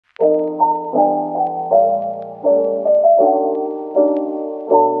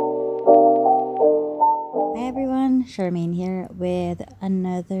Charmaine here with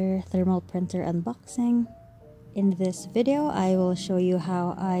another thermal printer unboxing. In this video, I will show you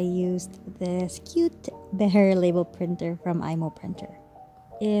how I used this cute bear label printer from IMO Printer.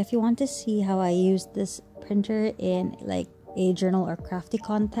 If you want to see how I used this printer in like a journal or crafty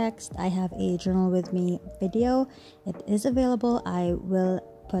context, I have a journal with me video. It is available. I will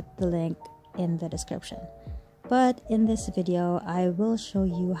put the link in the description. But in this video, I will show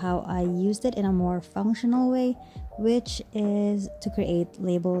you how I used it in a more functional way, which is to create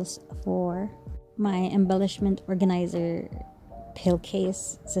labels for my embellishment organizer pill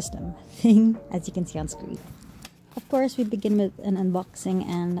case system thing, as you can see on screen. Of course, we begin with an unboxing,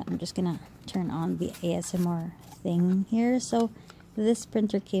 and I'm just gonna turn on the ASMR thing here. So this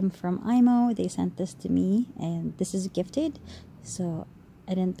printer came from IMO. They sent this to me, and this is gifted, so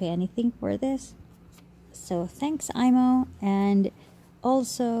I didn't pay anything for this. So thanks IMO. And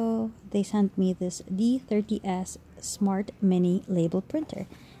also they sent me this D30S Smart Mini label printer,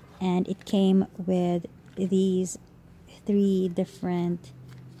 and it came with these 3 different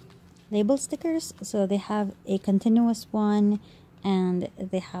label stickers. So they have a continuous one, and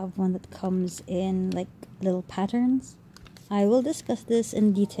they have one that comes in like little patterns. I will discuss this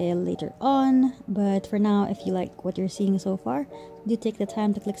in detail later on, but for now, if you like what you're seeing so far, do take the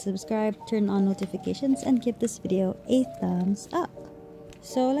time to click subscribe, turn on notifications, and give this video a thumbs up.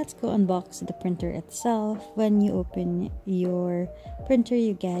 So let's go unbox the printer itself. When you open your printer,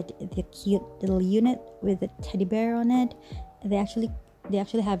 you get the cute little unit with a teddy bear on it. They actually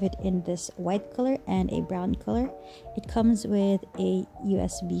have it in this white color and a brown color. It comes with a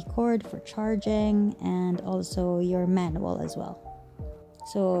USB cord for charging and also your manual as well.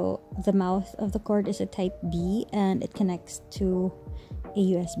 So the mouth of the cord is a type B, and it connects to a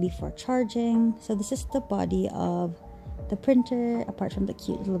USB for charging. So this is the body of the printer, apart from the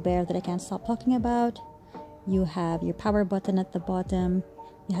cute little bear that I can't stop talking about. You have your power button at the bottom.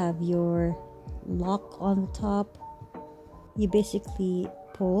 You have your lock on the top. You basically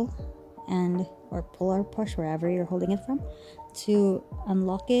pull or push wherever you're holding it from to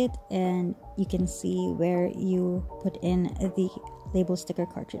unlock it, and you can see where you put in the label sticker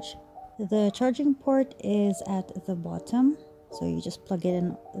cartridge. The charging port is at the bottom, so you just plug it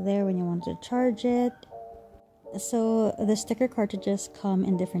in there when you want to charge it. So the sticker cartridges come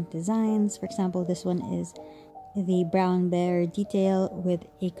in different designs. For example, this one is the brown bear detail with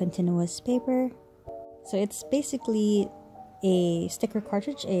a continuous paper. So it's basically a sticker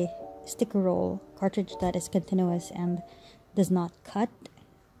cartridge, a sticker roll cartridge that is continuous and does not cut,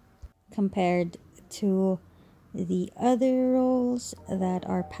 compared to the other rolls that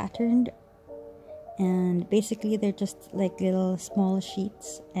are patterned, and basically they're just like little small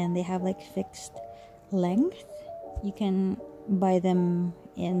sheets, and they have like fixed length. You can buy them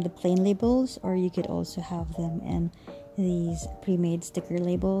in the plain labels, or you could also have them in these pre-made sticker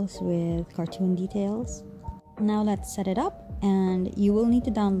labels with cartoon details. Now let's set it up, and you will need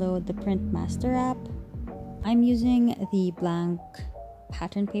to download the Print Master app. I'm using the blank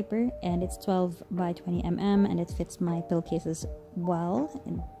pattern paper, and it's 12 by 20 mm, and it fits my pill cases well,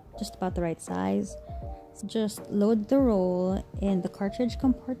 and just about the right size. So just load the roll in the cartridge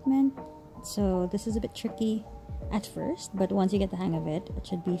compartment. So this is a bit tricky at first, but once you get the hang of it, it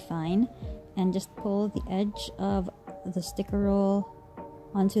should be fine. And just pull the edge of the sticker roll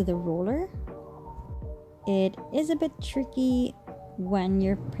onto the roller. It is a bit tricky when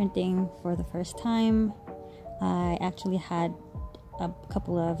you're printing for the first time. I actually had a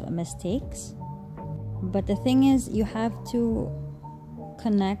couple of mistakes, but the thing is, you have to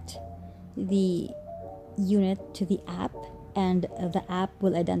connect the unit to the app, and the app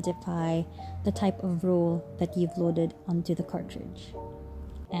will identify the type of roll that you've loaded onto the cartridge.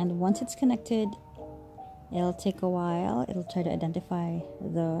 And once it's connected, it'll take a while. It'll try to identify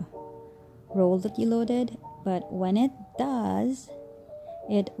the roll that you loaded, but when it does,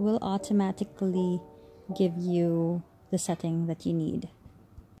 it will automatically give you the setting that you need.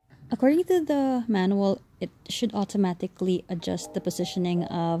 According to the manual, it should automatically adjust the positioning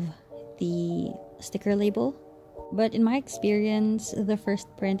of the sticker label, but in my experience, the first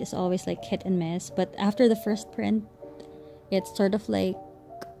print is always like hit and miss. But after the first print, it's sort of like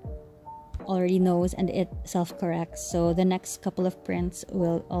already knows, and it self-corrects, so the next couple of prints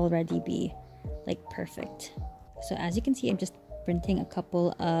will already be like perfect. So as you can see, I'm just printing a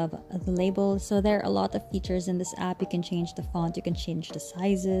couple of the labels. So there are a lot of features in this app. You can change the font, you can change the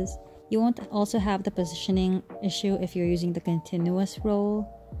sizes. You won't also have the positioning issue if you're using the continuous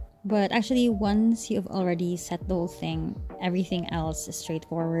roll. But actually, once you've already set the whole thing, everything else is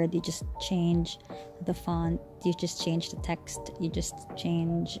straightforward. You just change the font, you just change the text, you just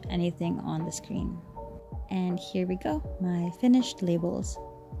change anything on the screen. And here we go, my finished labels.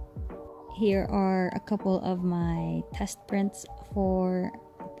 Here are a couple of my test prints for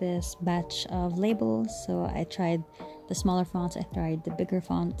this batch of labels. So I tried the smaller fonts, I tried the bigger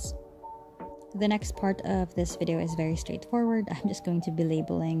fonts. The next part of this video is very straightforward. I'm just going to be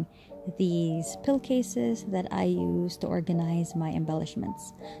labeling these pill cases that I use to organize my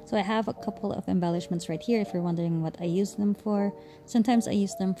embellishments. So I have a couple of embellishments right here if you're wondering what I use them for. Sometimes I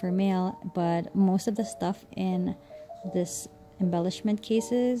use them for mail, but most of the stuff in this embellishment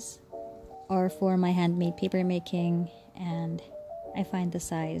cases are for my handmade paper making, and I find the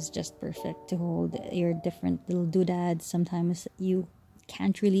size just perfect to hold your different little doodads. Sometimes you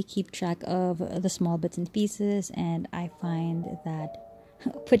can't really keep track of the small bits and pieces, and I find that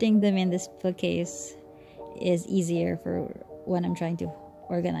putting them in this bookcase is easier for when I'm trying to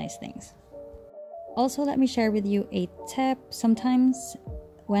organize things. Also, let me share with you a tip. Sometimes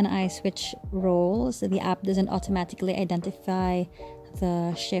when I switch roles, the app doesn't automatically identify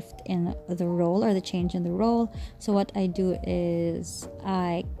the shift in the role or the change in the role. So what I do is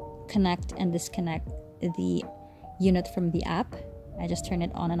I connect and disconnect the unit from the app. I just turn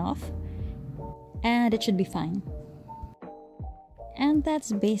it on and off, and it should be fine. And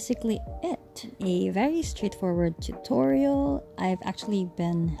that's basically it. A very straightforward tutorial. I've actually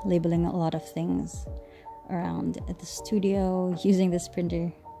been labeling a lot of things around at the studio using this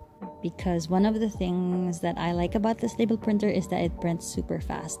printer, because one of the things that I like about this label printer is that it prints super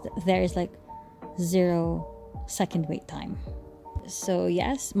fast. There is like 0-second wait time. So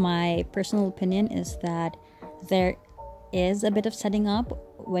yes, my personal opinion is that there is a bit of setting up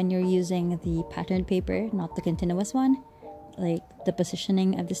when you're using the patterned paper, not the continuous one, like the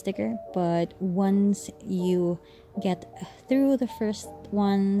positioning of the sticker. But once you get through the first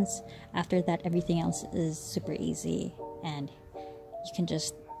ones, after that everything else is super easy and you can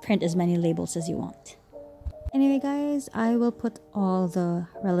just print as many labels as you want. Anyway guys, I will put all the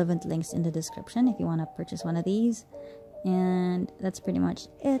relevant links in the description if you want to purchase one of these. And that's pretty much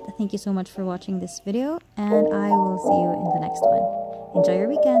it. Thank you so much for watching this video, and I will see you in the next one. Enjoy your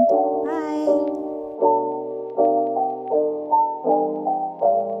weekend!